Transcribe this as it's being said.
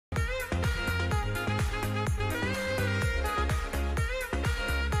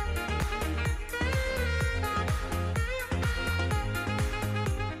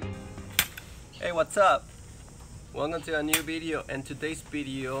Hey, what's up? Welcome to a new video, and today's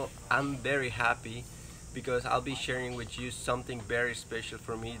video I'm very happy because I'll be sharing with you something very special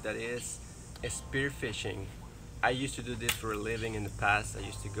for me, that is spearfishing. I used to do this for a living in the past. I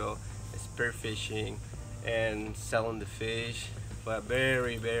used to go spearfishing and selling the fish for a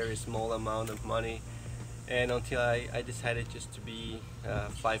very small amount of money, and until I decided just to be a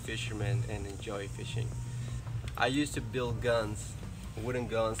fly fisherman and enjoy fishing. I used to build guns, wooden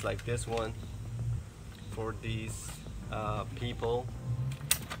guns like this one, for these people,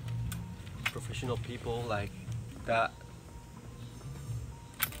 professional people like that.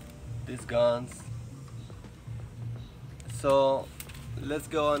 These guns. So let's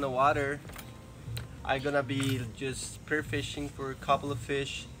go on the water. I'm gonna be just spearfishing for a couple of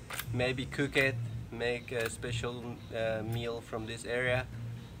fish, maybe cook it, make a special meal from this area.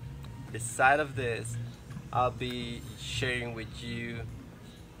 Beside of this, I'll be sharing with you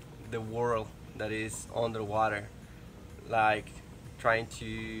the world that is underwater, like trying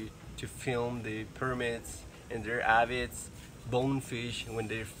to film the pyramids and their avids, bonefish when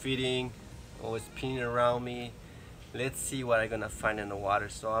they're feeding or spinning around me. Let's see what I'm gonna find in the water.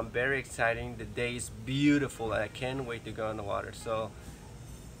 So I'm very excited. The day is beautiful. I can't wait to go in the water. So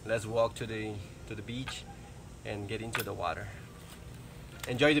let's walk to the beach and get into the water.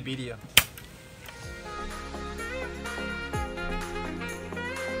 Enjoy the video.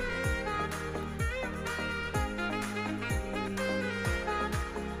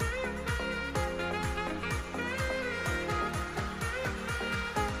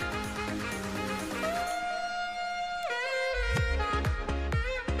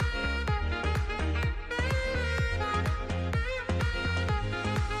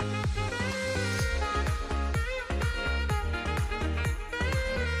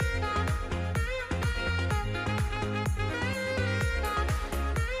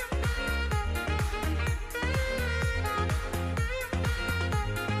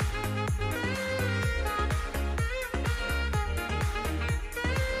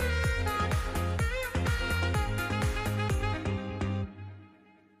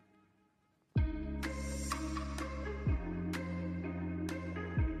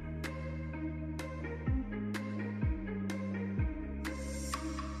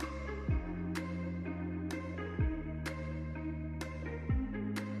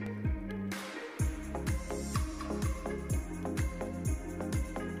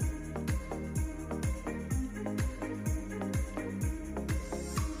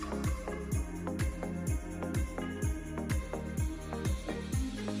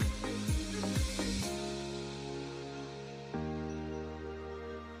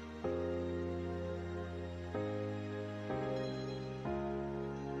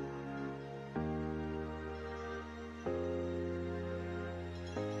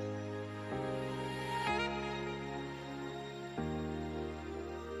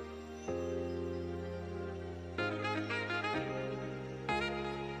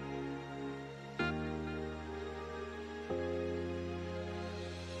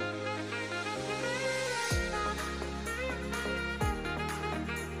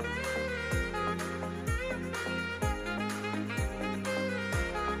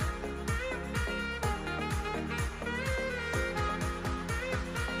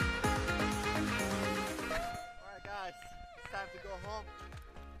 Time to go home.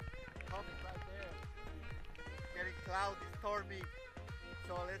 Home is right there. Getting cloudy, stormy.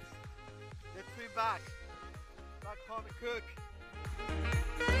 So let's swim back home and cook.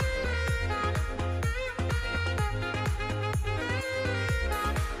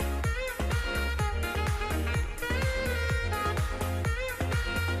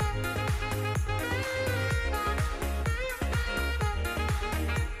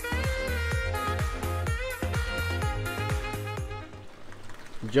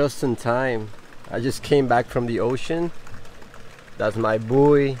 Just in time. I just came back from the ocean. That's my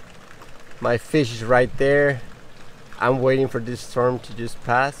buoy. My fish is right there. I'm waiting for this storm to just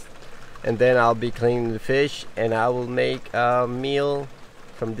pass, and then I'll be cleaning the fish and I will make a meal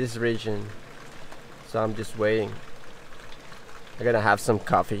from this region. So I'm just waiting. I'm gonna have some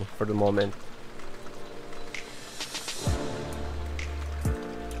coffee for the moment.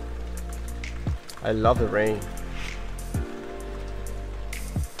 I love the rain.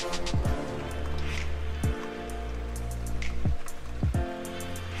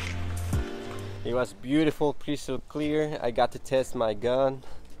 It was beautiful, crystal clear. I got to test my gun.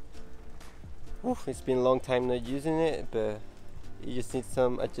 Oof, it's been a long time not using it, but you just need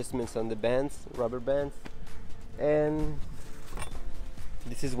some adjustments on the bands, rubber bands. And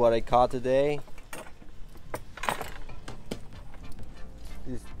this is what I caught today.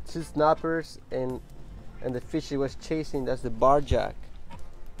 These two snappers, and the fish it was chasing, that's the barjack.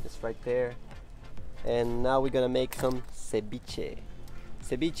 It's right there. And now we're gonna make some ceviche.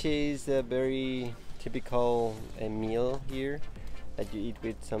 Ceviche is a very typical meal here that you eat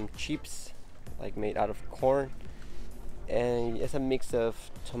with some chips, like made out of corn, and it's a mix of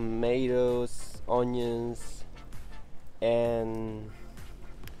tomatoes, onions, and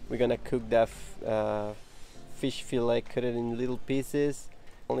we're gonna cook that fish fillet, cut it in little pieces,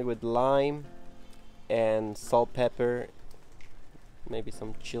 only with lime and salt, pepper, maybe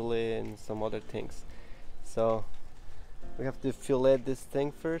some chili and some other things. So we have to fillet this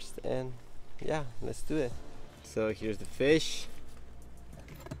thing first, and yeah, let's do it. So here's the fish.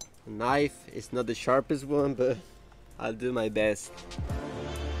 The knife is not the sharpest one, but I'll do my best.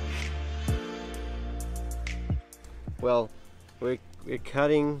 Well, we're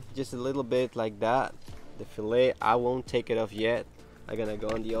cutting just a little bit like that. The fillet, I won't take it off yet. I'm gonna go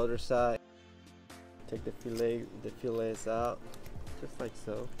on the other side. Take the fillets out, just like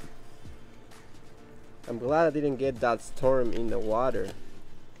so. I'm glad I didn't get that storm in the water.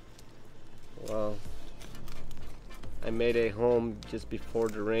 Well, I made it home just before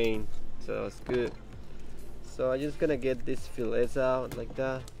the rain, so it's good. So I'm just gonna get these fillets out like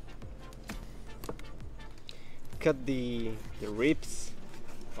that. Cut the ribs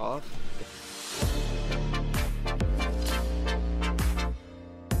off.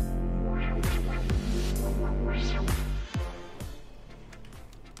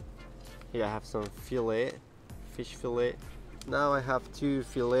 Here I have some fillet, fish fillet. Now I have two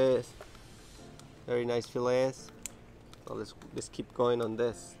fillets, very nice fillets. So let's keep going on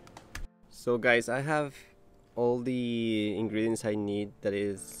this. So guys, I have all the ingredients I need, that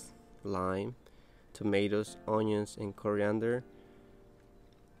is lime, tomatoes, onions, and coriander,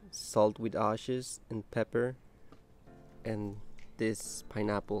 salt with ashes, and pepper, and this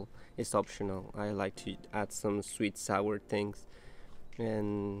pineapple is optional. I like to add some sweet sour things,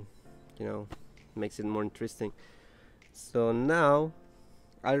 and you know, makes it more interesting. So now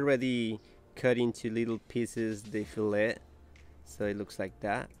I already cut into little pieces the fillet, so it looks like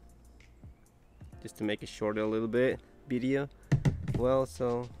that, just to make it short a little bit video. Well,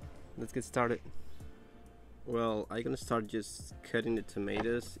 so let's get started. Well, I'm gonna start just cutting the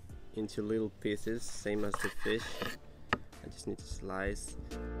tomatoes into little pieces, same as the fish. I just need to slice.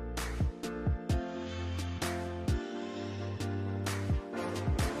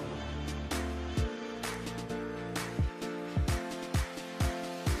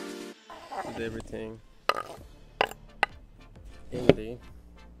 Put everything in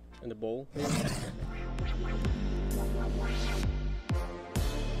the bowl.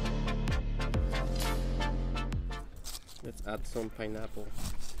 Let's add some pineapple.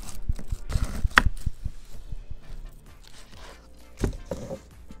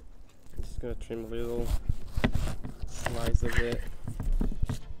 I'm just gonna trim a little slice of it,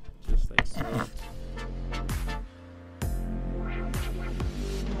 just like so.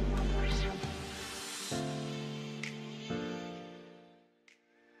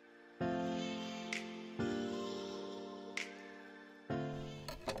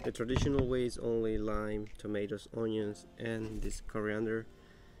 The traditional way is only lime, tomatoes, onions, and this coriander,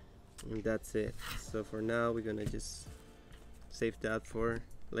 and that's it. So for now we're gonna just save that for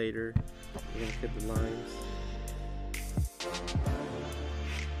later. We're gonna cut the limes,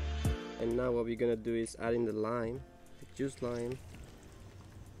 and now what we're gonna do is adding the lime, the juice lime.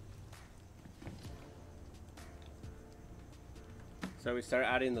 So we start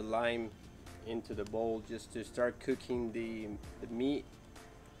adding the lime into the bowl just to start cooking the meat.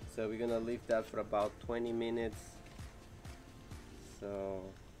 So we're gonna leave that for about 20 minutes. So,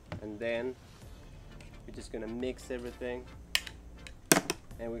 and then we're just gonna mix everything,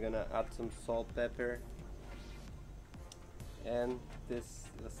 and we're gonna add some salt, pepper, and that's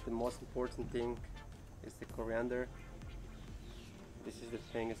the most important thing, is the coriander. This is the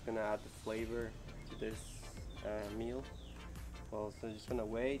thing that's gonna add the flavor to this meal. Well, so just gonna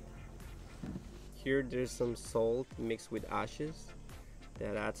wait. Here there's some salt mixed with ashes.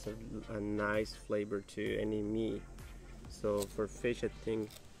 That adds a nice flavor to any meat. So for fish, I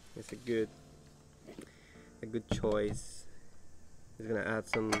think it's a good choice. It's gonna add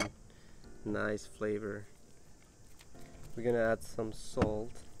some nice flavor. We're gonna add some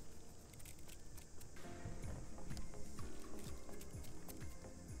salt.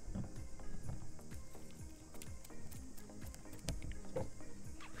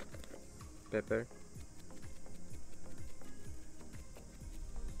 Pepper.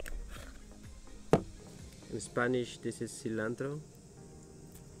 In Spanish, this is cilantro.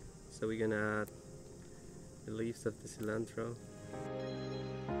 So we're gonna add the leaves of the cilantro.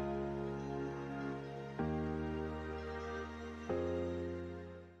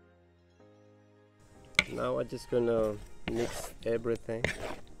 Now I'm just gonna mix everything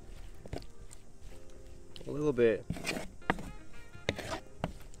a little bit.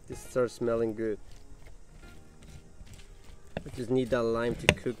 This starts smelling good. I just need that lime to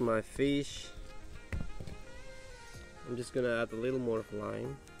cook my fish. I'm just gonna add a little more of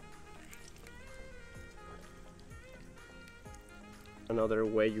lime. Another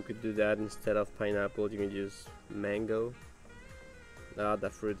way you could do that, instead of pineapple, you can use mango.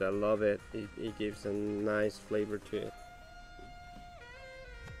 That fruit, I love it. It gives a nice flavor to it.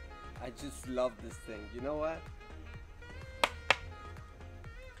 I just love this thing. You know what?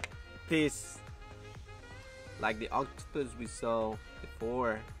 This, like the octopus we saw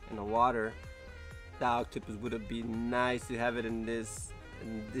before in the water, that octopus would have been nice to have it in this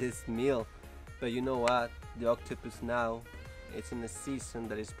meal. But you know what? The octopus now, it's in a season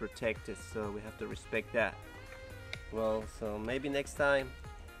that is protected, so we have to respect that. Well, so maybe next time.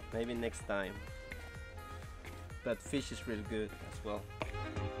 But fish is really good as well.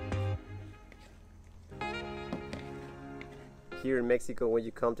 Here in Mexico, when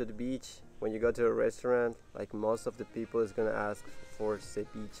you come to the beach, when you go to a restaurant, like most of the people is gonna ask for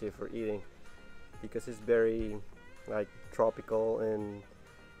ceviche for eating, because it's very like tropical and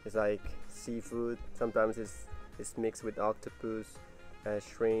it's like seafood. Sometimes it's mixed with octopus,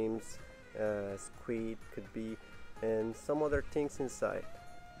 shrimps, squid could be, and some other things inside.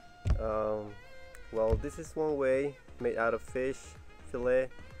 Well, this is one way, made out of fish fillet,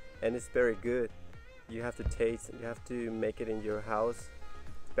 and it's very good. You have to taste, you have to make it in your house.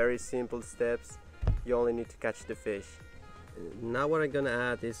 Very simple steps. You only need to catch the fish. Now what I'm gonna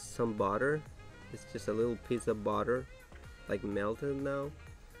add is some butter. It's just a little piece of butter, like melted now.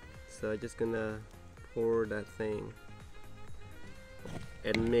 So I'm just gonna pour that thing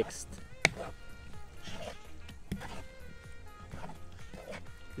and mixed.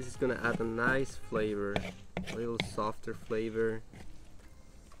 This is gonna add a nice flavor, a little softer flavor.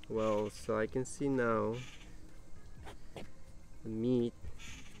 Well, so I can see now the meat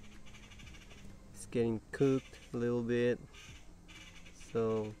is getting cooked a little bit,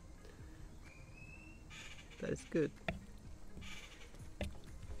 so that is good.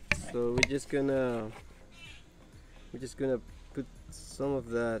 So we're just gonna put some of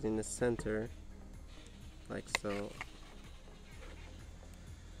that in the center, like so,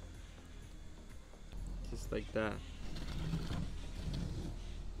 just like that.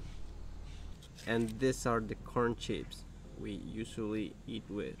 And these are the corn chips we usually eat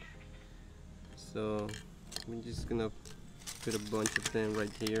with. So I'm just gonna put a bunch of them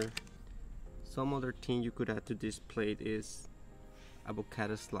right here. Some other thing you could add to this plate is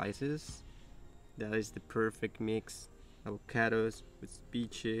avocado slices. That is the perfect mix. Avocados with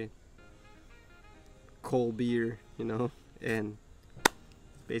ceviche, cold beer, you know, and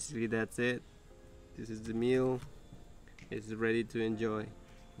basically that's it. This is the meal. It's ready to enjoy.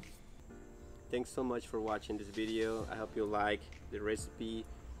 Thanks so much for watching this video. I hope you like the recipe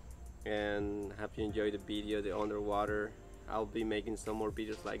and hope you enjoy the video, the underwater. I'll be making some more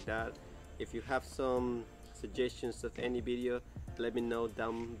videos like that. If you have some suggestions of any video, let me know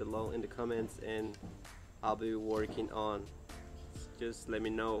down below in the comments and I'll be working on. Just let me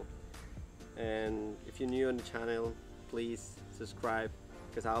know. And if you're new on the channel, please subscribe,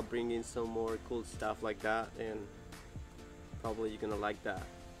 because I'll bring in some more cool stuff like that, and probably you're gonna like that.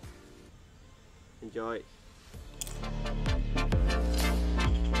 Enjoy.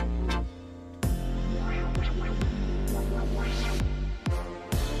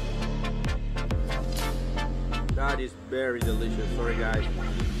 That is very delicious. Sorry guys.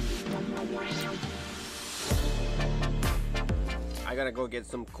 I gotta go get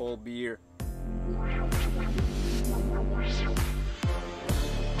some cold beer.